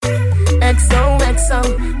XOXO.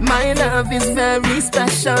 My love is very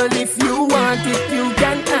special. If you want it, you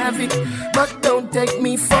can have it, but don't take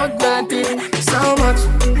me for granted. So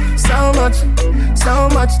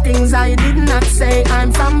much things I did not say.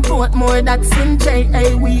 I'm from Portmore, that's in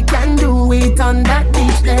JA. We can do it on that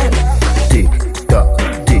beach there. Tick tock,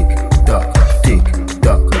 tick tock, tick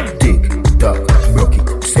tock, tick tock. Broke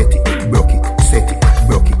it, set it, broke it, set it,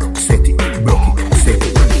 broke it, set it, broke it, set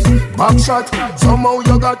it. Back shot, somehow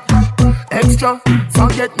you got extra.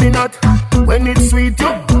 Forget me not when it's sweet. You,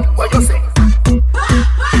 what you say?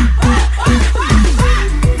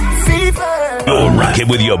 You're rocking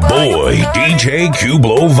with your boy, DJ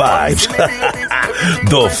Q-Blow Vybz,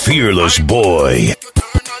 the fearless boy.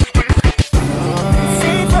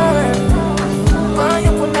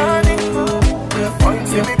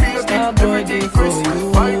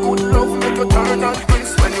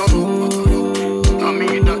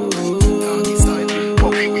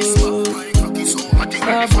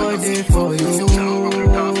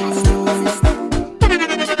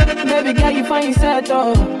 Baby girl, you find yourself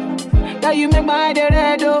though. That you make my head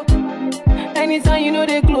red, oh. Anytime you know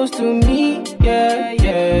they close to me, yeah.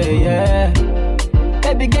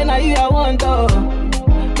 Baby girl, now you I want, oh.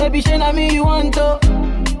 Baby, shey na me you want, oh.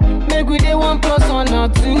 Make we dey 1 + 1 or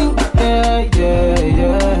 2, yeah.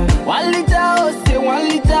 1 liter, oh, say 1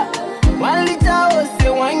 liter. 1 liter, oh, say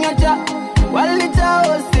 1 yacha. 1 liter,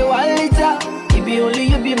 oh, say 1 liter. It be only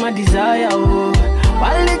you be my desire, oh.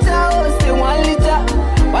 1 liter, oh, say 1 liter.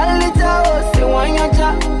 1 liter, oh, say 1 yacha.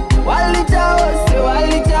 1 liter, oh, say 1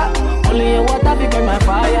 liter. Only your water be burn my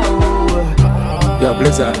fire, oh. Yo,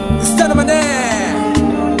 Blizzard. This time of my name.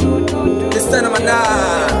 This time of my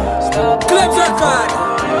name. Clip record.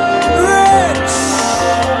 Rich.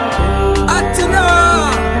 Atina.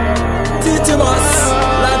 Titimus.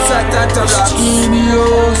 Lansat Tantabla.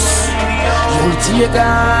 Genius. You take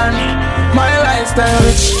on my lifestyle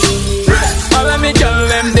rich. All of me girl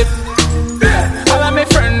them dip. All of me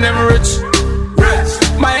friend them rich.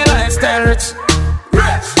 My lifestyle rich.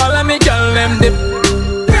 All of me girl them dip.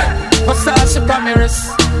 Versace on me wrist.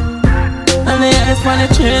 And the ice when the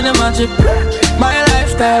chain them a drip. My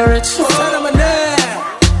lifestyle rich.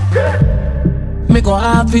 Me go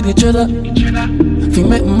hard for the cheddar. Fi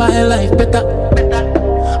make my life better.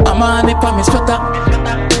 I'm on the palm, me sweater.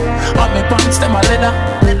 On me pants, them a leather.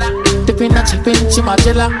 Dipping a chip in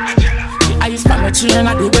Chimagella. The ice pan me chain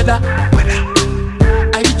at the weather.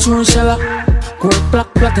 I tune sheller. Gold black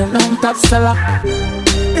platinum top seller.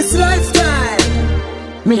 It's lifestyle.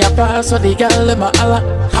 Me a pass so the girl them a holla.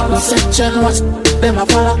 Holla section watch them a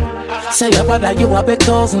follow. Say your brother you a big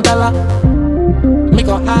 $1,000. Me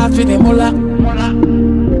go hard for the mullah.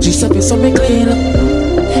 Giuseppe so me clean up.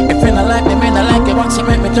 If you not like me not like it. Watch you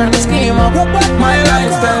make me turn the scheme up. My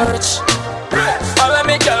lifestyle rich. All of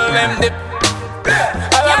me girl them dip.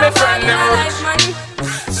 All of me friend them rich.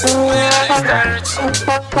 So my lifestyle rich.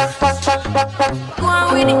 Go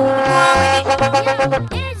on with it,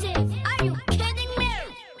 Is it? Are you kidding me?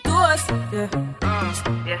 To us, yeah.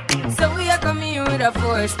 So we are coming in with a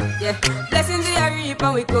force, yeah. Blessings we are reap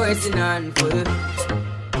and we coursing on full.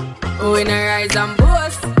 Oh, we not rise and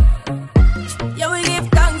boast. Yeah, we give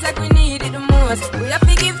thanks like we need it the most. We have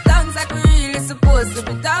to give thanks like we really supposed to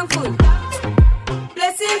be thankful.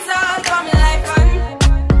 Blessings all for my life and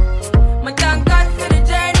my thank God for the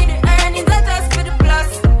journey, the earnings are just for the plus.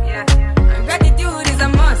 Yeah, and gratitude is a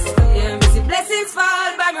must. Yeah, me see blessings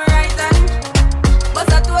fall by my right hand. But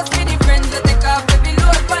I toast for the friends that take off every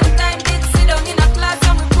load. One time did sit down in a class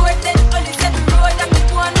and we bored. Then only set the road and me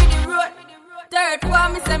go on with the road. Third form,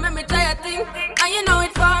 me say me try a thing. And you know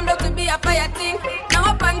it formed out to be a fire thing.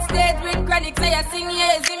 Now up on stage with chronic say I sing,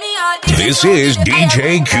 yeah, see me all day. This is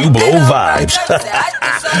DJ Q-Blow Vybz,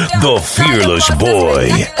 the fearless boy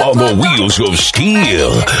on the wheels of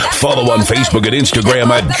steel. Follow on Facebook and Instagram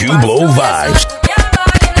at Q-Blow Vybz.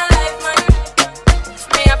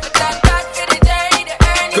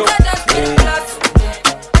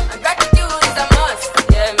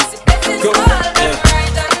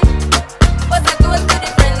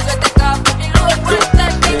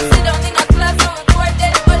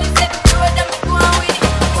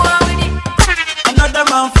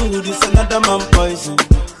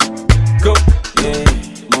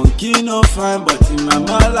 Fine, but in my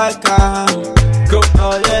mind like I'm go.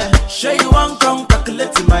 Oh yeah, sure you want come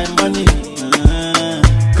calculate my money.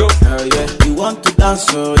 Go. Oh yeah, you want to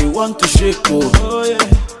dance or you want to shake oh yeah.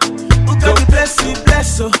 Who got the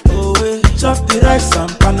bless oh yeah. Chop the rice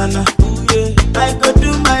and banana. Oh yeah, I go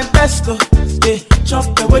do my best oh yeah. Chop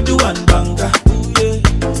the way do and banga. Oh yeah,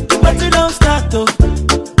 the party don't start oh.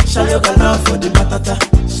 Show your love for the matata.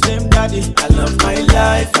 Slim daddy, I love my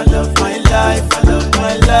life, I love my life.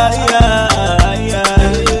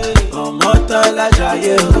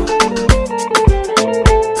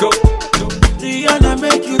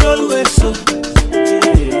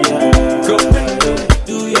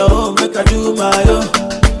 I do my own.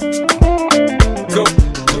 Go.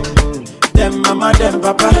 Them mama, them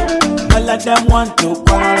papa, all of them want to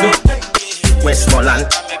quarrel. Westmoreland,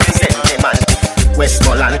 sentiment.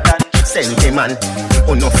 Westmoreland, sentiment.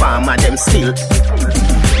 Oh no farmer them still.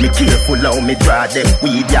 Me careful how me draw them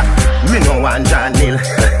weed ya. Me no want John Hill.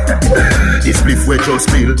 This spliff we just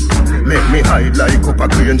spill. Make me hide like up a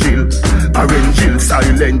green jill. Orange Hill,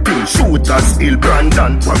 silent hill. Shooters hill,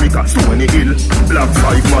 Brandon, Warwick, Stony Hill. Black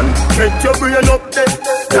 5 man. Get your brain up there.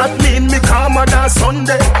 That mean me calmer than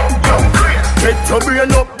Sunday. Get your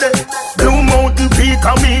brain up there. Blue Mountain Peak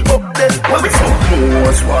and me up there. What we say?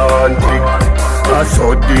 Most wanted. That's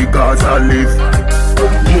how the Gaza live.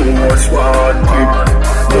 Most wanted.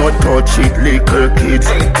 Don't touch it, little kids.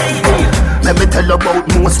 Let me tell about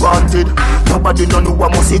most wanted. Nobody know who I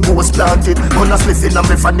must see ghost planted. Gonna spliff in and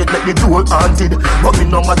me fan it make the door haunted. But me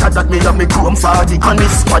no matter that me and me grown 40. And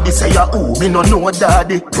this body say ya ooh, me no know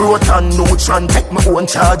daddy. Proton, neutron, take my own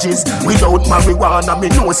charges. Without marijuana, me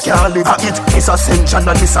nose can't live. It is a Ascension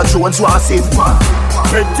and this a Jones was save.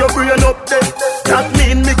 Get your brain up there. That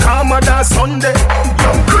mean me calmer than Sunday.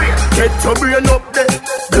 Get your brain up there.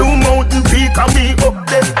 Blue Mountain Peak and me up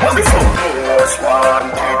there. What we say? Most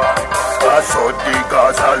wanted. That's how the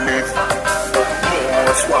Gaza live.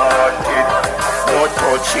 Most wanted. Don't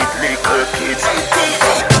touch it, little kids.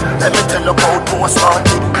 Let me tell about most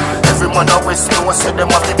wanted. Every man always knows say them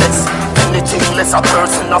have the best. Anything less a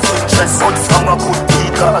person of interest. But from a good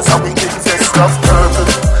deed, Gaza we invest. Of purple,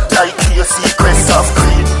 like here secrets of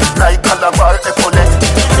green. Like Calabar, Epaulet.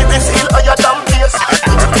 We feel higher than base.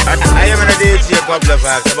 I am in a DJ couple of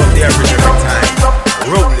vibes above the average every time.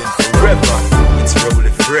 Rolling forever, it's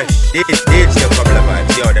rolling fresh. DJ couple of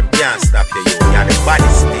vibes, yo, them can't stop you, yo. You're the body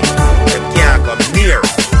stick, them can't come near.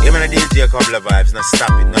 I'm in a DJ couple of vibes, no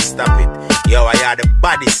stop it, no stop it. Yo, I are the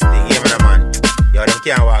body stick, I'm in a man. Yo, them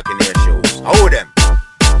can't walk in their shows. Hold them.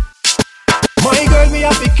 My girl, me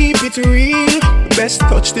have to keep it real. The best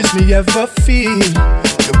touch this me ever feel.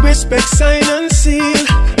 The respect, sign and seal.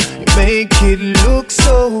 You make it look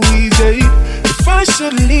so easy. If I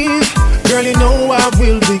should leave, girl, you know I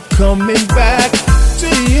will be coming back to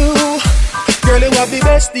you. Girl, you are the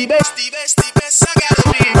best, the best, the best, the best I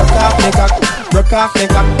gotta be. Broke off me cock, broke off me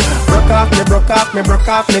cock, broke off me, broke off me, broke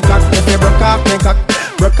off me cock. If you broke off me cock,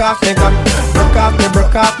 broke off me cock, broke off me,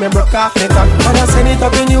 broke off me, broke off me cock. But I send it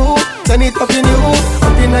up in you, send it up in you,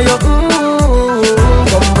 up in your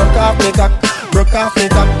come broke off me cock, broke off me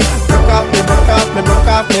cock, broke off me, broke off me, broke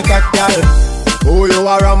off me cock, girl. Who you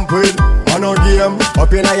are ramp with? On a game,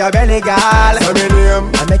 up in your belly, girl. Say me name.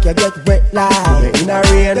 I make you get wet like in a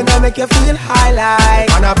rain. Then I make you feel high like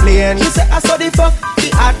on a plane. She say I saw the fuck, the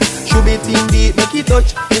act. Should be team deep, make it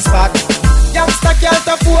touch the spot. Youngster can't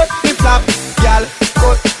afford the flap. Girl,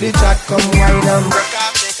 cut the chat, come wine and break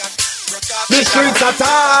up. The streets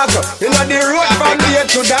attack, in the road from day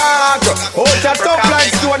to dark. Out a tough like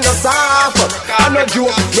stone no soft. And no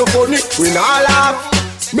joke, no funny, we not laugh.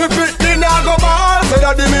 Me fit dinner go ball, say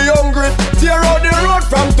that me hungry. Tear out the road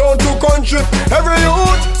from town to country. Every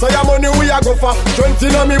youth, say your money we a go for.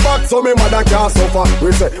 20 on me back, so me mother can't suffer.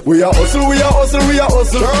 We say, we a hustle, we a hustle, we a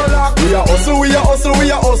hustle. Sherlock, we a hustle, we a hustle, we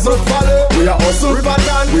a hustle. Valley, we a hustle.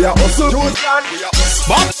 Riverton, we a hustle. Houston, we a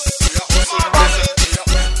hustle.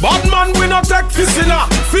 Bad man, we no take this in a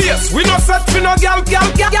face. We no set for no gal. Girl,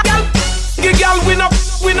 we no.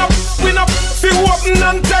 Feel open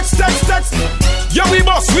and text. Yeah, we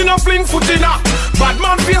boss, we no fling foot in a. Bad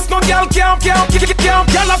man face no gal can't.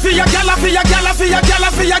 Gala fia.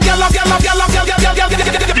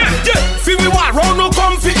 Feel we want round no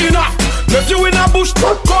comfy in a. Left you in a bush,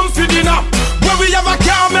 comfy dinner. Where we have a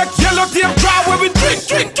car make yellow tape dry. Where we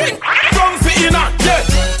drink. Comfy in a, yeah.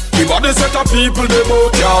 The body set of people, they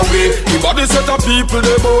both your way. The body set of people,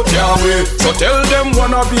 they both your way. So tell them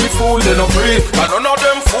wanna be fool, they no free. And none of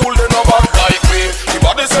them fool, they no bad like me. The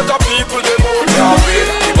body set of people, they both your way.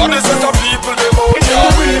 The body set of people, they both your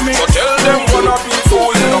way. So tell them wanna be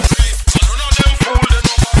fool, they no free. And none of them fool, they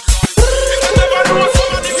no bad like me. You never know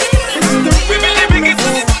somebody.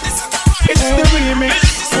 It's the remix.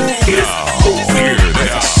 Hear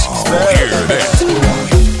this.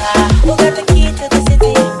 Who got the key to the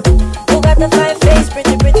city? Who got the fine face,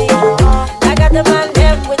 pretty? I got the man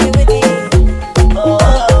them witty. Oh,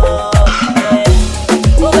 yeah.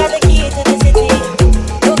 Who got the key to the city?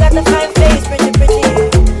 Who got the fine face, pretty?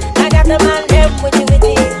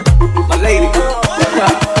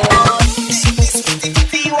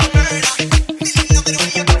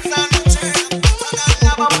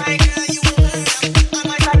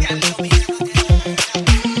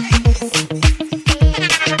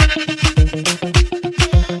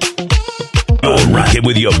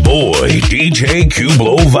 boy, DJ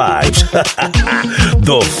Cublo Vybz,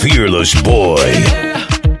 the fearless boy.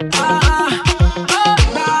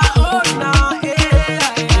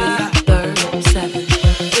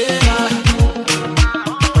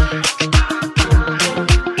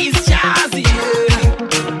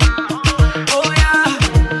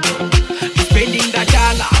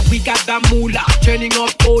 Turning up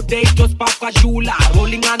all day, just pop a jula.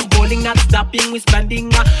 Rolling and bowling, not stopping, we spending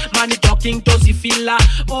money talking to the filler.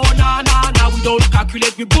 Oh na na na, we don't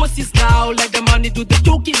calculate, we bosses now. Let the money do the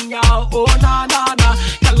talking now. Oh na na na,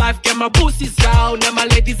 the life get my bosses now. Now my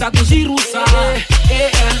ladies are to Jirusa.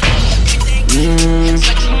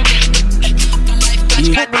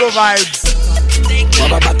 Tekno Vybz.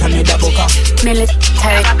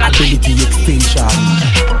 Military ability extension.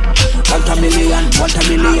 1 million.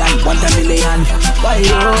 Why?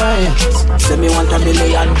 Say me 1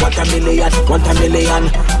 million.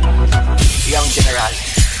 Young General.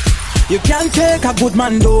 You can't take a good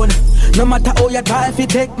man down. No matter how you try, if you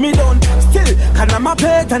take me down. Still, can I my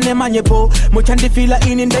pet and them on your po? Much and the feel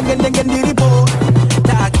in dengen the repo.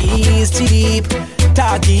 Talk is cheap.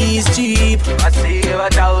 I see you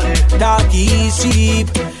down it. Talk is cheap.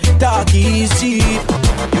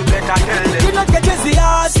 You better tell them. You not get Jesse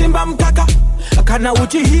Simbam Kaka. Kana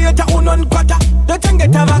uchi here ta unon kwata. Don't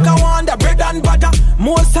get a vaka wanda bread and butter.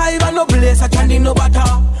 Most time no place I can no butter.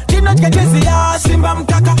 You not get Jesse Simbam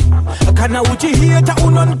Kaka. Kana uchi here ta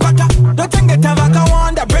unon kwata. Don't get a vaka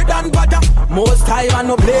wanda bread and butter. Most time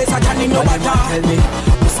no place I can no butter. Tell me.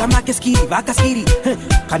 Samake skiri, vaka skiri.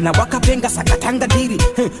 Kana waka penga sakatanga diri.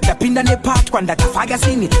 Tapinda ne part kwanda tafaga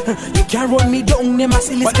sini. You can't run me down, ne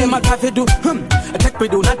masili skiri. What them a cafe do? Take me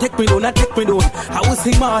down. I will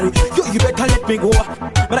sing Mari. You better let me go.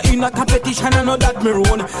 But in a competition, I know that me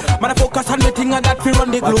run. But I focus on the thing and that we run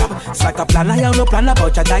the globe. It's like a plan, I have no plan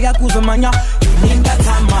about ya. Daya kuzumanya. Ninda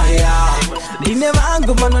tamaya. Di never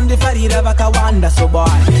angu man on the farira vaka wanda so boy.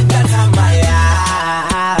 Ninda tamaya.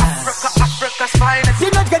 Africa's finest. You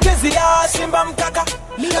not get Jesse Simbam Kaka.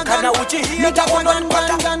 Kana uchi here ta unon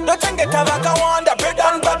kwata. Don't get a vaka wanda bread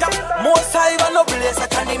and butter. Most time no place I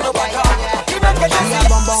can no butter. Me a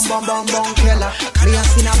bum killer. Me a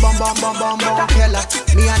seen a bum killer.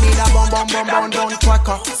 Me a need a bum don't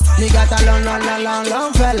quacker. Me got a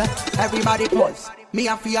long fella. Everybody pause. Me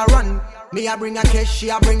a fear run. Me a bring a cash, she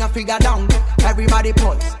a bring a figure down. Everybody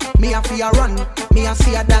pause. Me a fear run. Me a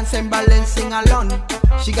see a dancing, balancing alone.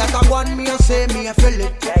 She got a one, me a say, me a feel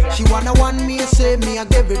it. She wanna one, me a say, me a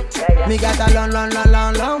give it. Me got a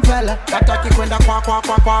long fella. Attack it when the quack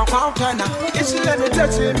turn. If she let me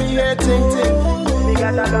touch it, me hear ting. Me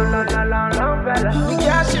got a long fella. Me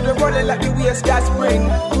can't shoot the body like the waist got spring.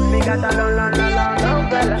 Me got a long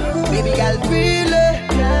fella. Baby girl feel it.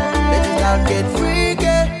 Baby girl get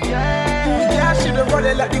freaky. Me can't shoot the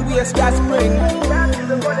body like the waist got spring.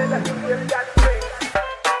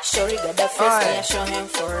 Shorty got that face, I show him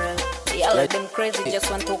for real. Yeah, let them crazy, just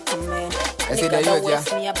want to come in. Nigga don't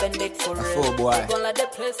waste me, I bend it for real. Gonna let the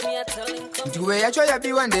place me, I tell him come. Ntuwe yacho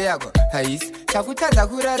yapi wande yako haisi takutaza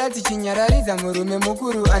kurara tichinyarariza murume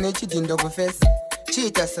mukuru ane chidindo kufesa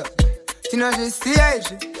chiita so tinozvisiya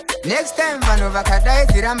izvi. Next time vanhu vakadai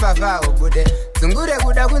ziramba vao bude zungure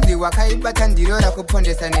kuda kunzi wakaibata ndiro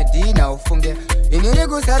rakupondesa nedina ufunge inini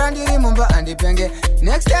kusara ndiri mumba andipenge.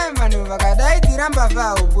 Next time vanhu vakadai ziramba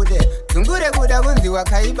vao bude zungure kuda kunzi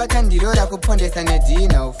wakaibata ndiro rakupondesa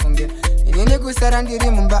nedina ufunge inini kusara ndiri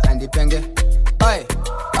mumba andipenge. Oi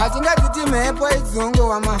atingadziti mhepo idzungu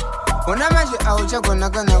wama una manje auchagona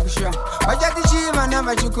kana kushwa wachati chivana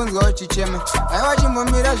vachikunzwa uchichema aiwa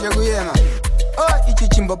chimbomira zvekuyema. Oh, ichi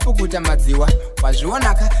chimbopukuta madziwa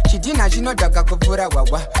wazvionaka chidhina chinodhaka kupfuura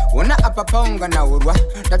gwagwa una apa paungana urwa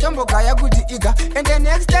ndatombogaya kuti iga ende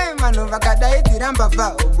next time vanhu vakadai dziramba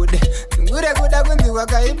vha ubude zungure kuda kunzi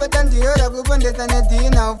wakaipata ndiro rakupondesa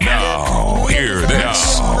nedhina. Now hear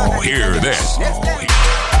this.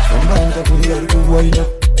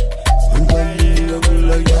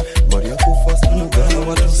 Maria Koffee nugaha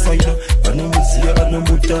watu saina anamuzia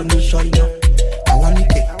anamutani shaina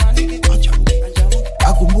awanike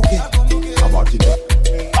akumbuke abatike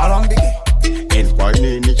alambike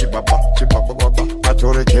inspire ni chibaba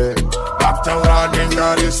atoreke after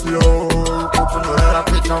ngari slow kupunura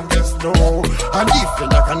pitam slow and if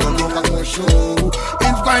na kanonoka kusho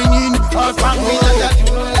inspire asangi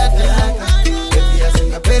baby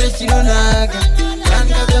asinga perechinonaga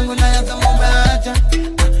kanga zangu na yazombata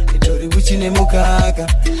itori buchine mukaka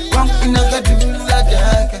kwangu inakadula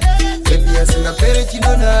daka baby asinga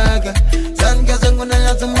perechinonaga kanga zangu na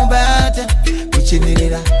yazombata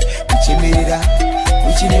buchimirira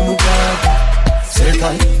buchine mukaka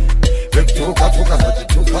sekai Vektuka tuka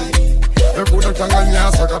hatukai Vekuda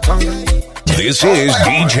tanganya sakatanga. This is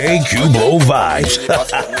DJ Cubo Vybz,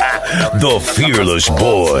 the fearless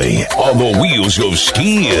boy on the wheels of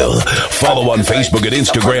steel. Follow on Facebook and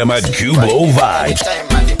Instagram at Cubo Vybz.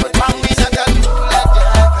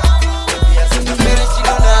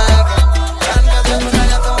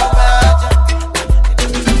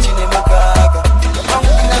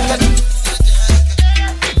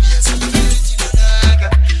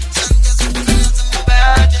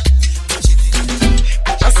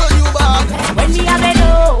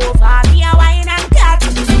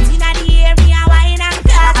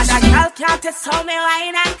 Tell me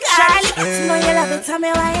why not Charly, you know you love it, tell me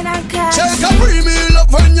why not Take a free meal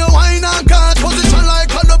up when you wine and cut. Position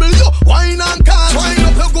like a W, wine and cut. Wine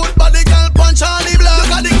up your good body, girl, punch Charly Black.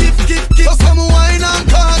 Got the gift, so come wine and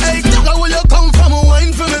cut. Hey, now where you come from,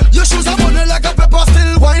 wine for me. Your shoes are bunny like a pepper,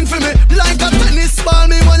 still wine for me. Like a tennis ball,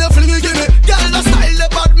 me when you fling it, give me. Girl, the style, the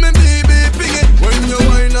bad, me baby, ping it. When you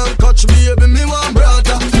wine and catch me, baby, me one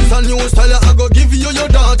brother. It's a new style, I go give you your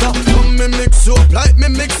daughter. Come me mix you up like me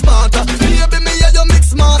mix smarter. Baby, me yeah, you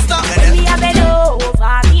mix master. When me a bend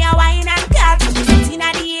over, me a wine and cut.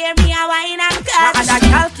 Inna the air, me a wine and cut. And a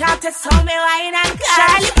girl can't tell me wine and cut.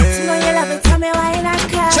 Charly, you know you love it, tell me wine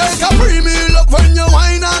and cut. Take a free meal up when you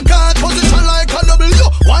wine and cut. Position like a W,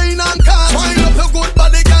 wine and cut. Wine up your good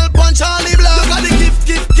body, girl, punch Charly Black. Got the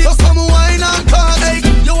gift, so come wine and cut. Hey,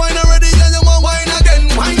 you wine already and you want wine again.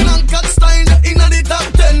 Wine and cut style inna the top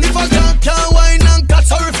 10. If I can't wine and cut,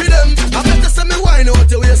 sorry for them. I better say me wine out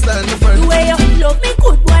your waistline, my friend. The way you love me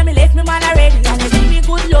good, boy, me left me man already. And you give me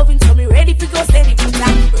good loving, so me ready for go steady. Put a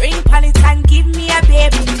ring on it and give me a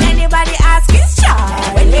baby. Anybody ask is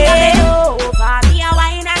Charly. When me a bend over, me a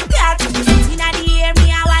wine and cut. Inna the air,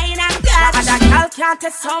 me a wine and cut. And a girl can't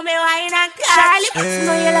tell me wine and cut. Charly, you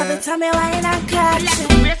know you love it, tell me wine and cut. Me like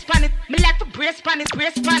to brace pan it, me like to brace pan it,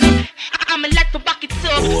 brace pan it. Me like to back it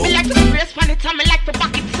too. Me like to brace pan it, and me like to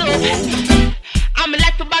back it too. Me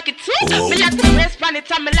like to back it too. Me like to brace pan it,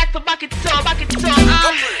 and me like to back it too, back it too,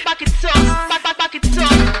 back it too, back it too.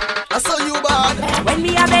 I saw you bad. When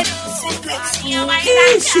me a bed, me a wine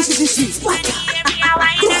and cut. Me a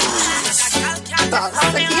wine and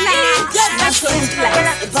cut.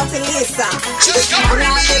 BountyLisa.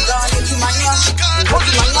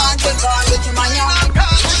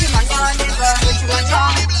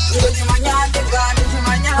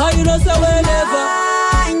 How you know so whenever?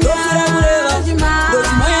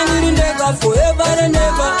 Forever and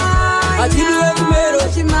ever, I tell you every mirror.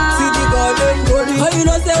 See the golden body. How you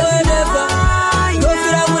know say whenever? Don't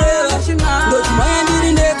feel like whatever. Don't mind it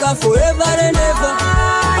in the forever and ever.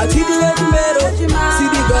 I tell you every mirror. See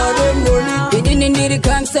the golden body. We didn't need a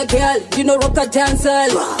gangster girl, you know rock a dancer.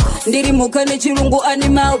 Ndiri mukane chirungu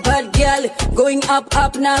animal bad girl. Going up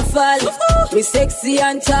now fall. Me sexy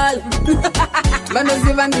and tall. Mano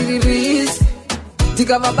ziva ndiri risk.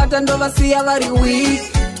 Tikavabata ndovasiya vari weak.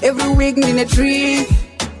 Every week in a tree.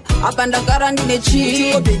 Apandagara ndine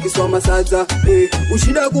chi Obigiswa masadza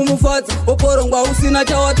Ushida kumufadza Oporongwa usina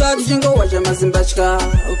chawatatu Chingowa chamazimbachka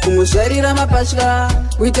Kumusharira mapachka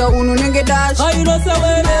Kuita unu nenge dash How you know so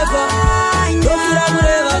whenever Dofira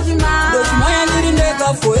mureva Doshimaya ndiri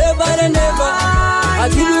ndeka forever and ever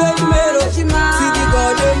Atilu ekumero Sidi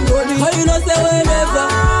golden body How you know so whenever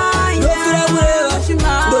Dofira mureva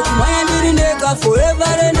Doshimaya ndiri ndeka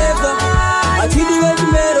forever and ever Atilu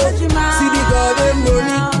ekumero Sidi golden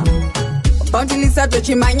body BountyLisa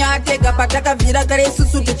tochimanya ateka patakavhira kare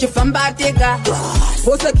isusu tochifamba ateka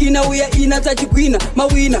Fosa kina uya ina tachikwina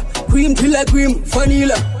mawina cream tila cream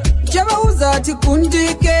vanilla chavauza ati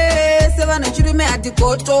kundike sevana chirume ati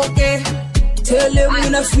kotoke Tell them we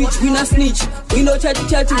not switch, we not snitch. We no chatty,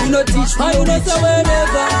 we no teach. How you know so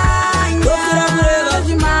whenever? Don't get up forever.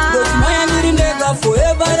 Don't mind it in the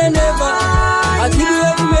forever and ever. I tell you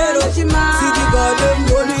every mirror. See the golden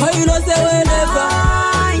body. How you know so whenever?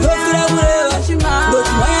 Don't get up forever.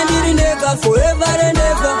 Don't mind it in the forever and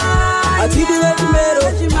ever. I tell you every mirror.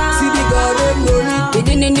 See the golden body. We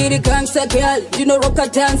didn't need a gangster girl, you know rock a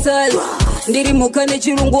dancer. Ndiri mukane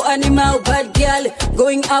chirungu animal bad girl.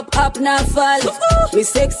 Going up now fall. Me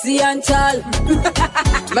sexy and tall.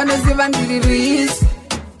 Vanoziva ndiri risk.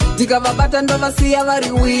 Tikavabata ndovasiya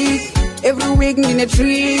vari weak. Every week ndine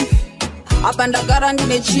tree. Apandagara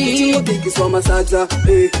ndine chi Chingobigiswa masadza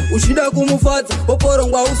Ushida kumufadza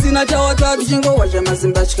Oporongwa usina chawatatu Chingowa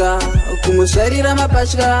chamazimbachka Kumusharira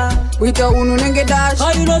mapachka Kuita unu nenge dash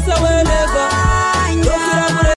How you know so whenever Don't